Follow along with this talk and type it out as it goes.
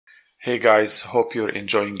Hey guys, hope you're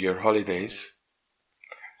enjoying your holidays.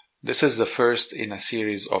 This is the first in a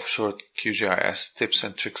series of short QGIS tips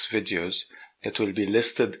and tricks videos that will be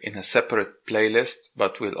listed in a separate playlist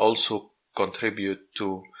but will also contribute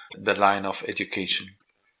to the line of education.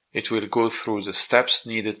 It will go through the steps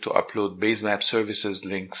needed to upload Basemap services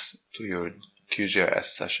links to your QGIS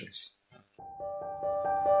sessions.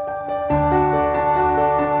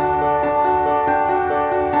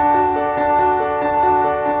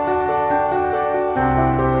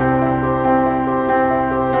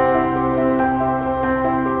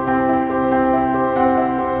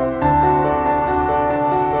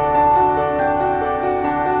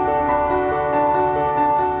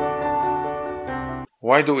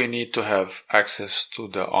 Why do we need to have access to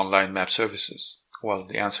the online map services? Well,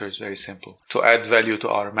 the answer is very simple. To add value to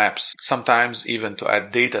our maps, sometimes even to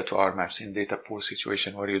add data to our maps in data poor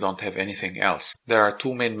situation where you don't have anything else. There are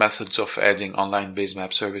two main methods of adding online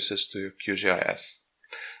Basemap services to your QGIS.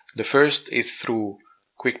 The first is through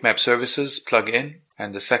Quick Map Services plugin,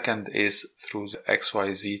 and the second is through the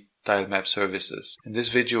XYZ tile map services. In this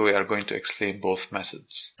video, we are going to explain both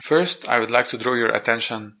methods. First, I would like to draw your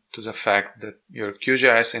attention to the fact that your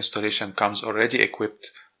QGIS installation comes already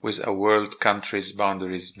equipped with a world countries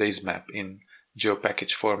boundaries basemap in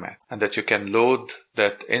GeoPackage format, and that you can load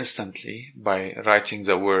that instantly by writing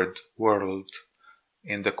the word world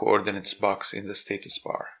in the coordinates box in the status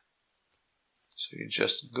bar. So you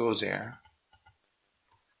just go there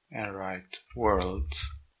and write world.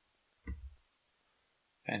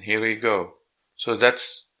 And here we go. So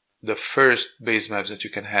that's the first basemap that you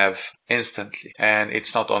can have instantly. And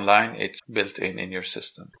it's not online, it's built in your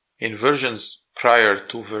system. In versions prior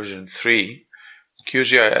to version 3,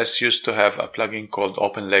 QGIS used to have a plugin called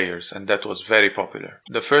Open Layers, and that was very popular.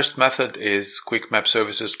 The first method is Quick Map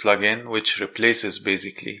Services plugin, which replaces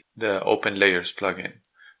basically the Open Layers plugin.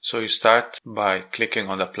 So you start by clicking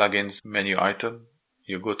on the plugins menu item.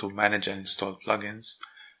 You go to Manage and Install Plugins,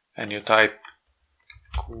 and you type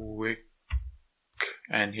Quick,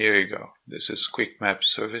 and here you go. This is Quick Map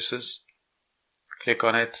Services. Click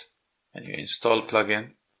on it and you install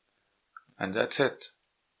plugin, and that's it.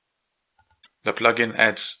 The plugin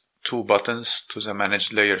adds two buttons to the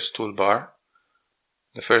Manage Layers toolbar.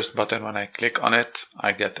 The first button, when I click on it,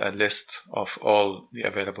 I get a list of all the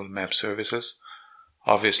available map services.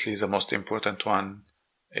 Obviously, the most important one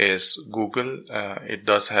is Google. It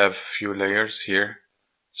does have few layers here,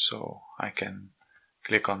 so I can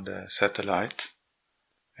click on the satellite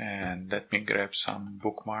and let me grab some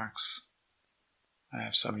bookmarks. I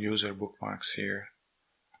have some user bookmarks here.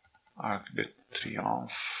 Arc de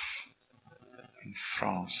Triomphe in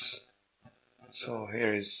France. So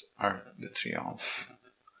here is Arc de Triomphe.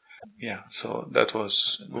 Yeah, so that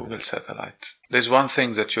was Google Satellite. There's one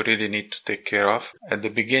thing that you really need to take care of. At the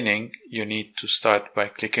beginning, you need to start by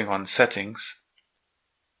clicking on Settings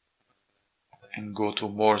and go to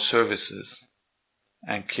More Services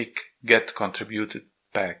and click Get Contributed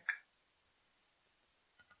Back.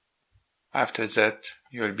 After that,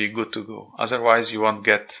 you'll be good to go. Otherwise, you won't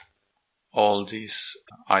get all these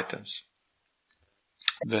items.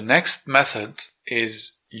 The next method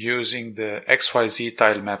is using the XYZ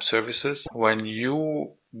tile map services. When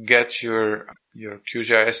you get your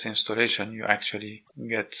QGIS installation, you actually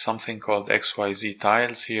get something called XYZ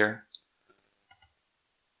tiles here.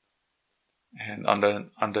 And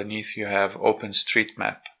underneath you have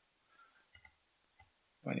OpenStreetMap.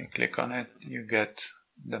 When you click on it, you get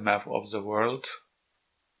the map of the world.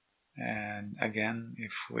 And again,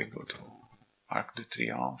 if we go to Arc de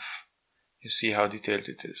Triomphe, you see how detailed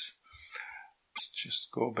it is. Let's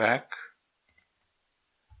just go back.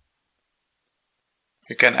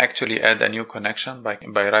 You can actually add a new connection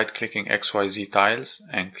by right-clicking XYZ tiles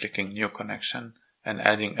and clicking New Connection and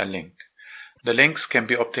adding a link. The links can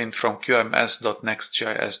be obtained from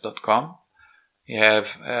qms.nextgis.com. You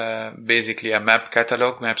have basically a map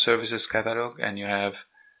catalog, map services catalog, and you have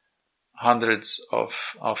hundreds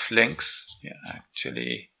of links. Yeah,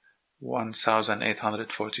 actually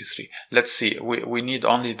 1,843. Let's see, we need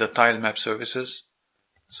only the tile map services.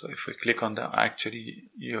 So if we click on them,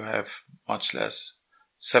 actually you have much less,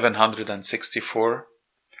 764.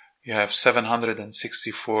 You have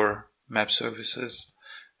 764 map services.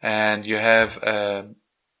 And you have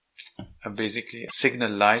basically a signal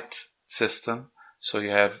light system. So you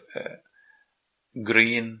have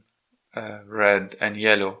green, red, and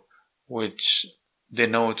yellow, which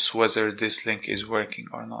denotes whether this link is working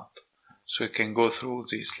or not. So you can go through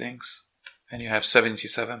these links, and you have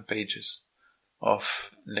 77 pages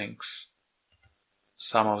of links.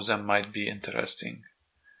 Some of them might be interesting.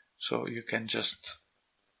 So you can just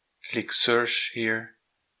click search here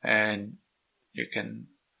and you can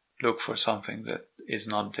look for something that is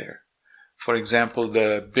not there. For example,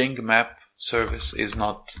 the Bing map service is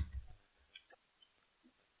not,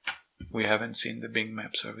 we haven't seen the Bing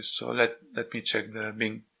map service. So let me check the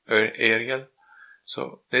Bing aerial.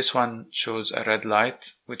 So this one shows a red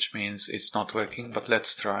light, which means it's not working, but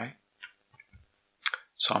let's try.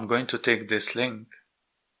 So I'm going to take this link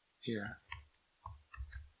here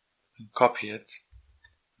and copy it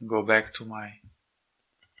and go back to my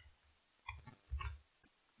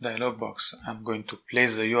dialog box. I'm going to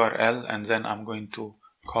place the URL and then I'm going to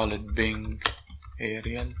call it Bing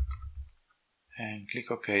aerial and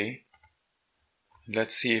click OK.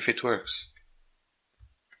 Let's see if it works.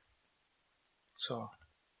 So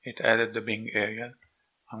it added the Bing aerial.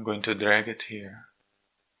 I'm going to drag it here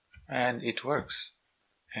and it works.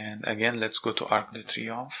 And again, let's go to Arc de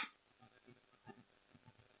Triomphe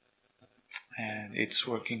and it's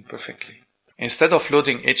working perfectly. Instead of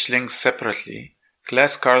loading each link separately,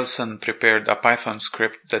 Claes Carlson prepared a Python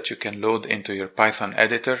script that you can load into your Python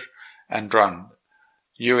editor and run.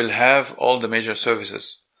 You will have all the major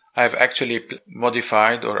services. I have actually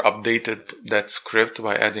modified or updated that script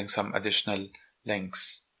by adding some additional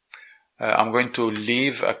links. I'm going to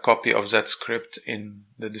leave a copy of that script in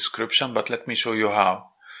the description, but let me show you how.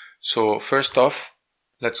 So first off,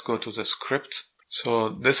 let's go to the script. So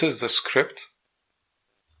this is the script.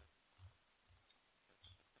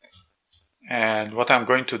 And what I'm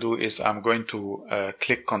going to do is I'm going to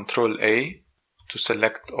click Ctrl A to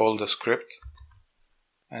select all the script.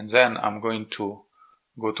 And then I'm going to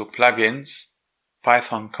go to Plugins,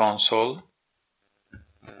 Python Console.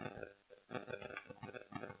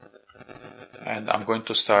 And I'm going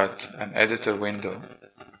to start an editor window.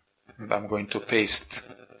 And I'm going to paste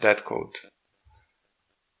that code.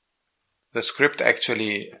 The script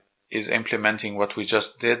actually is implementing what we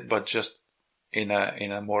just did, but just in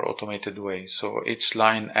a more automated way. So each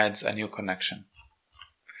line adds a new connection.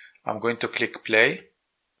 I'm going to click play.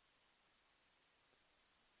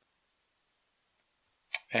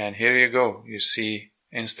 And here you go. You see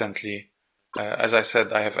instantly, as I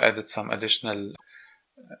said, I have added some additional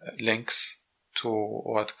links to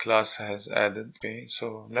what Claes has added. Okay,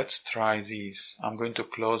 so let's try these. I'm going to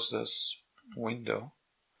close this window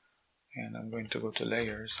and I'm going to go to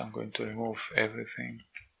layers. I'm going to remove everything.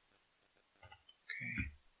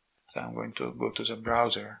 Okay, so I'm going to go to the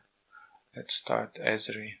browser. Let's start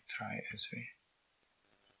Esri, try Esri.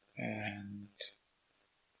 And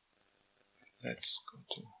let's go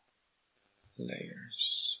to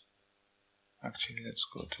layers. Actually, let's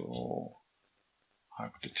go to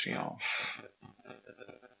Arc de Triomphe.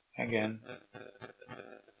 Again.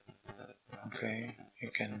 Okay,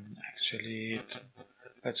 you can actually,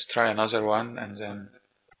 let's try another one and then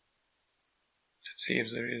let's see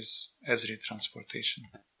if there is Esri transportation.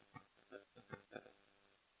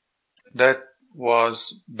 That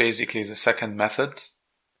was basically the second method.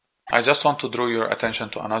 I just want to draw your attention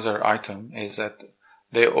to another item, is that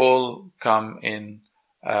they all come in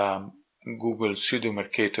Google Pseudo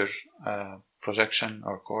Mercator projection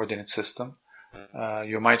or coordinate system.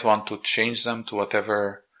 You might want to change them to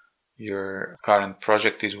whatever your current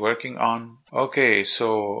project is working on. Okay,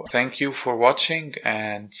 so thank you for watching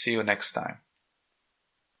and see you next time.